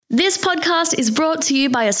This podcast is brought to you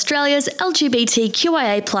by Australia's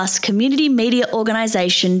LGBTQIA+ community media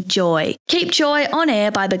organisation, Joy. Keep Joy on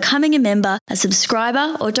air by becoming a member, a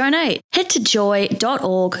subscriber or donate. Head to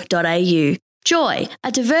joy.org.au. Joy,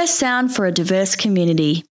 a diverse sound for a diverse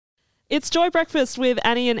community. It's Joy Breakfast with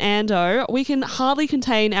Annie and Ando. We can hardly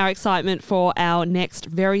contain our excitement for our next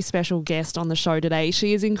very special guest on the show today.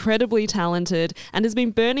 She is incredibly talented and has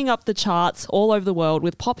been burning up the charts all over the world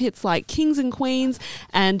with pop hits like Kings and Queens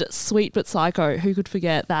and Sweet But Psycho. Who could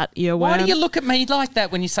forget that earworm? Why do you look at me like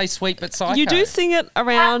that when you say Sweet But Psycho? You do sing it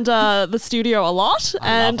around the studio a lot.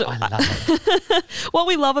 I love it. What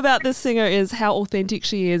we love about this singer is how authentic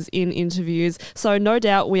she is in interviews. So no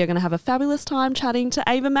doubt we are going to have a fabulous time chatting to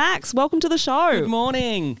Ava Max. Welcome to the show. Good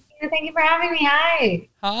morning. Thank you for having me. Hi.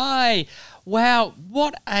 Hi. Wow,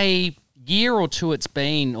 what a year or two it's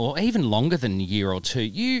been, or even longer than a year or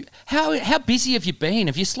two. How busy have you been?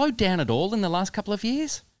 Have you slowed down at all in the last couple of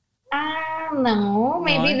years? No,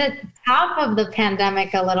 maybe the top of the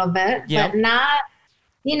pandemic a little bit, Yep. but not,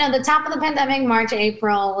 the top of the pandemic, March,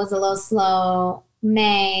 April was a little slow.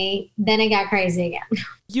 May, then it got crazy again.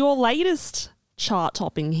 Your latest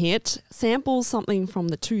chart-topping hit samples something from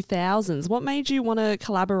the 2000s. What made you want to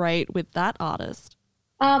collaborate with that artist?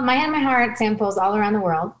 My Hand, My Heart samples all around the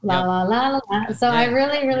world. La, Yep. la, la, la, la. So I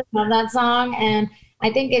really, really love that song. And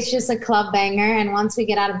I think it's just a club banger. And once we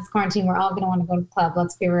get out of this quarantine, we're all going to want to go to the club,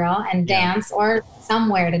 let's be real, and dance or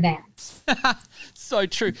somewhere to dance. So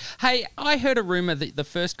true. Hey, I heard a rumor that the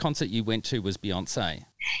first concert you went to was Beyonce.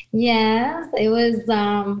 Yes, it was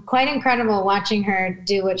quite incredible watching her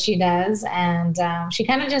do what she does. And she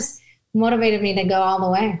kind of just motivated me to go all the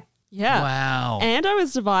way. Yeah. Wow. Ando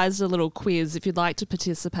has devised a little quiz if you'd like to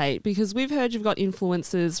participate, because we've heard you've got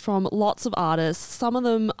influences from lots of artists. Some of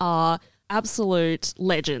them are absolute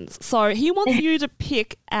legends. So he wants you to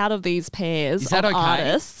pick out of these pairs Is that of okay?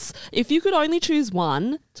 artists. If you could only choose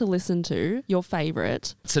one to listen to, your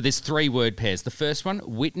favourite. So there's 3 word pairs. The first one,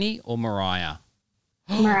 Whitney or Mariah?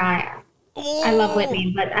 Mariah. I love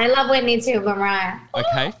Whitney, but I love Whitney too, but Mariah.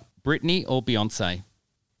 Okay. Britney or Beyonce?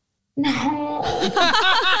 No.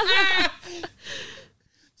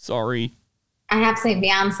 Sorry. I have to say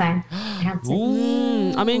Beyonce. I have to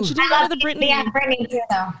say. I mean, she didn't I go to love the Britney. Yeah, Britney too,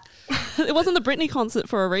 though. It wasn't the Britney concert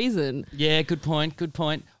for a reason. Yeah, good point. Good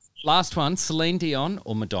point. Last one, Celine Dion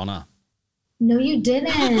or Madonna? No, you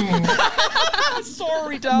didn't.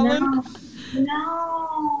 Sorry, darling.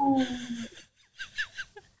 No.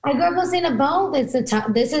 I grew up listening to both. It's a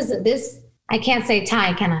this. I can't say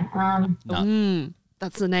tie, can I? No.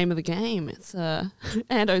 That's the name of the game. It's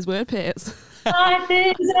Ando's word pairs. Life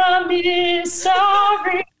is a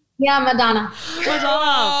mystery. Yeah, Madonna.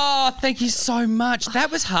 Oh, thank you so much.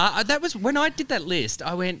 That was hard. That was when I did that list.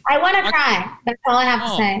 I went. I want to try. That's all I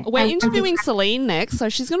have to say. We're interviewing Celine next, so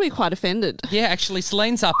she's going to be quite offended. Yeah, actually,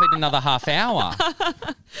 Celine's up in another half hour.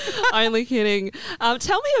 Only kidding.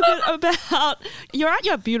 Tell me a bit about, you're at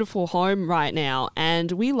your beautiful home right now,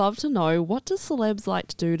 and we love to know, what do celebs like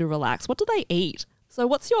to do to relax? What do they eat? So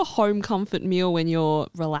what's your home comfort meal when you're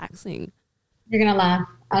relaxing? You're going to laugh.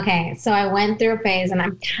 Okay, so I went through a phase, and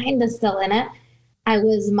I'm kind of still in it. I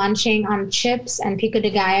was munching on chips and pico de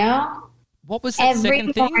gallo What was that every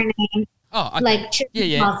second thing? morning, Oh, okay. like chips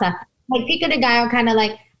Yeah. and salsa. Like pico de gallo, kind of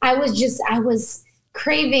like I was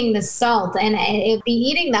craving the salt, and I'd be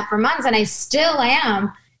eating that for months, and I still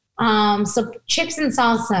am. So chips and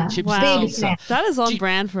salsa. Chips Wow. and Big salsa. fan. That is on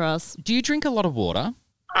brand for us. Do you drink a lot of water?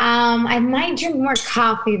 I might drink more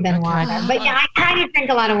coffee than water, but yeah, I kind of drink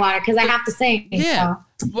a lot of water because I have to sing. Yeah.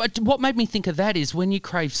 So. What made me think of that is when you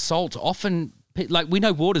crave salt, often, like we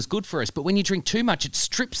know water's good for us, but when you drink too much, it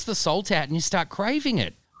strips the salt out and you start craving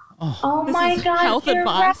it. Oh my God! health you're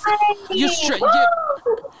advice. Right.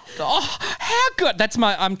 Oh, how good.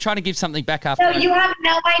 I'm trying to give something back after. No, you have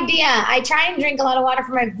no idea. I try and drink a lot of water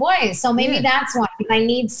for my voice, so maybe that's why. If I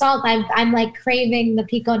need salt, I'm like craving the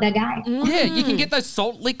pico de gallo. Yeah, you can get those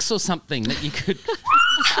salt licks or something that you could.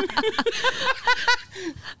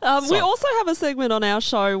 We also have a segment on our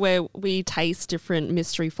show where we taste different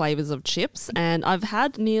mystery flavours of chips, and I've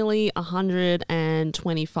had nearly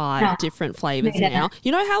 125 different flavours now.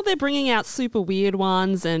 You know how they're bringing out super weird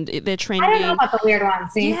ones and they're trending? I don't know about the weird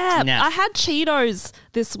ones. See? Yeah, No. I had Cheetos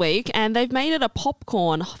this week, and they've made it a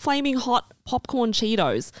popcorn, flaming hot popcorn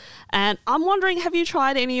Cheetos. And I'm wondering, have you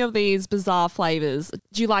tried any of these bizarre flavours?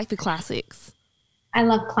 Do you like the classics? I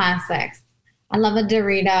love classics. I love a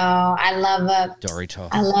Dorito. I love a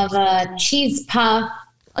Doritos. cheese puff.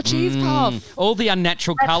 A cheese puff. All the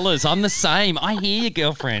unnatural colours. I'm the same. I hear you,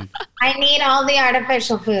 girlfriend. I need all the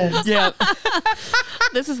artificial foods. Yeah.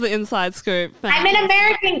 This is the inside scoop. I'm an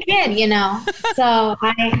American kid, you know, so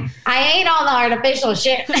I ate all the artificial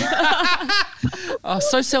shit. Oh,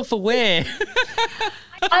 so self-aware.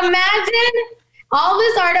 Imagine all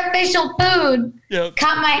this artificial food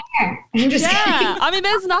cut my hair. I'm just kidding. I mean,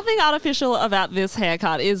 there's nothing artificial about this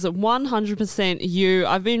haircut. It's 100% you.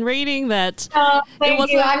 I've been reading that. Oh,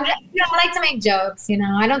 thank you. I like to make jokes, you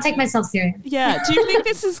know. I don't take myself serious. Yeah. Do you think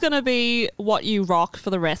this is going to be what you rock for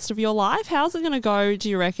the rest of your life? How's it going to go, do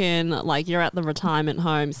you reckon? Like, you're at the retirement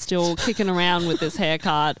home still kicking around with this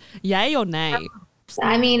haircut. Yay or nay?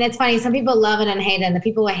 I mean, it's funny. Some people love it and hate it. And the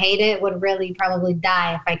people who hate it would really probably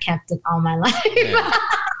die if I kept it all my life.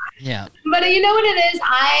 Yeah. But you know what it is?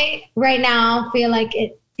 I right now feel like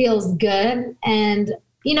it feels good. And,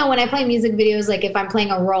 you know, when I play music videos, like if I'm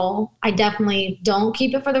playing a role, I definitely don't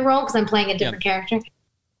keep it for the role because I'm playing a different character.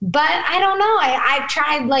 But I don't know. I've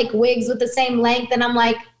tried like wigs with the same length and I'm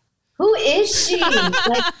like, who is she?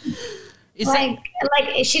 Like,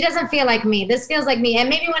 she doesn't feel like me. This feels like me. And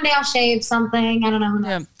maybe one day I'll shave something. I don't know.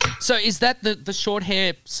 Yeah. So is that the short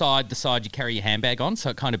hair side, the side you carry your handbag on,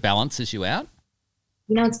 so it kind of balances you out?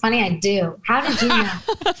 You know, it's funny. I do. How did you know?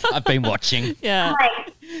 I've been watching. Yeah.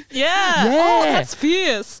 Yeah. Oh, that's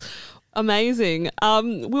fierce. Amazing. You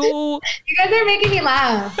guys are making me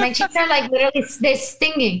laugh. My cheeks are like literally, they're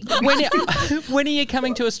stinging. When are you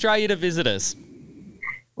coming to Australia to visit us?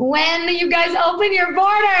 When you guys open your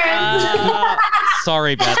borders.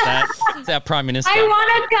 Sorry about that. It's our Prime Minister. I want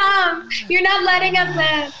to come. You're not letting us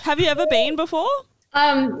in. Have you ever been before?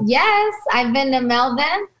 Yes. I've been to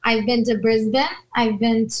Melbourne. I've been to Brisbane. I've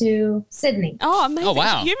been to Sydney. Oh, amazing. Oh,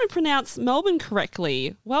 wow. You even pronounced Melbourne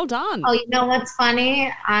correctly. Well done. Oh, you know what's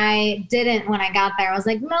funny? I didn't when I got there. I was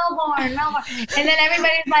like, Melbourne. And then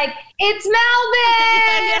everybody's like, it's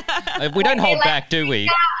Melbourne. We don't hold back, do we?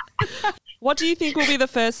 What do you think will be the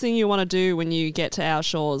first thing you want to do when you get to our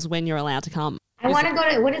shores when you're allowed to come? I want to go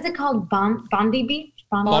to, what is it called? Bondi Beach?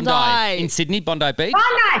 Bondi. In Sydney, Bondi Beach?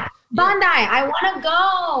 Bondi. I want to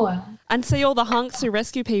go. And see all the hunks who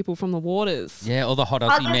rescue people from the waters. Yeah, all the hot I'll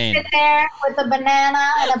Aussie just men. sit there with a banana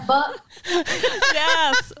and a book.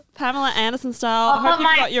 Yes, Pamela Anderson style. Hope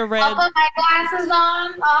you've got your red. I'll put my glasses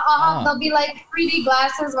on. There'll be like 3D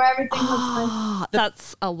glasses where everything looks like.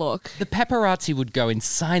 That's a look. The paparazzi would go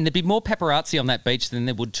insane. There'd be more paparazzi on that beach than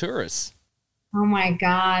there would tourists. Oh my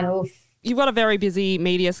God. Oof. You've got a very busy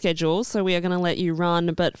media schedule, so we are going to let you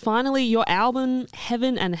run. But finally, your album,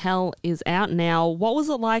 Heaven and Hell, is out now. What was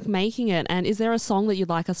it like making it? And is there a song that you'd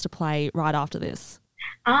like us to play right after this?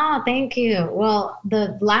 Oh, thank you. Well,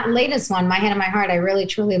 the latest one, My Head and My Heart, I really,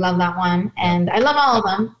 truly love that one. And I love all of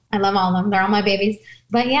them. They're all my babies.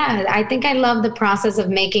 But yeah, I think I love the process of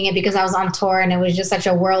making it because I was on tour and it was just such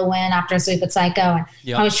a whirlwind after Sweet But Psycho.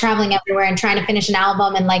 And I was traveling everywhere and trying to finish an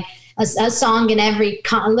album and like a song in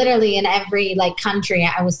literally in every like country.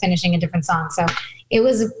 I was finishing a different song. So it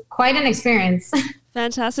was quite an experience.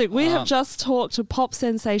 Fantastic. We have just talked to pop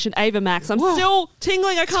sensation Ava Max. I'm still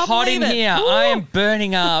tingling. I can't Hot believe in it. here. Ooh. I am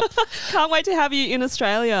burning up. Can't wait to have you in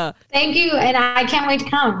Australia. Thank you. And I can't wait to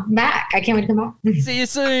come back. See you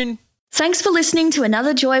soon. Thanks for listening to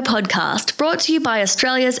another Joy podcast brought to you by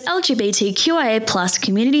Australia's LGBTQIA+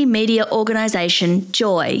 community media organisation,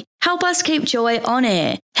 Joy. Help us keep Joy on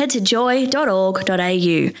air. Head to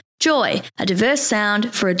joy.org.au. Joy, a diverse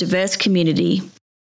sound for a diverse community.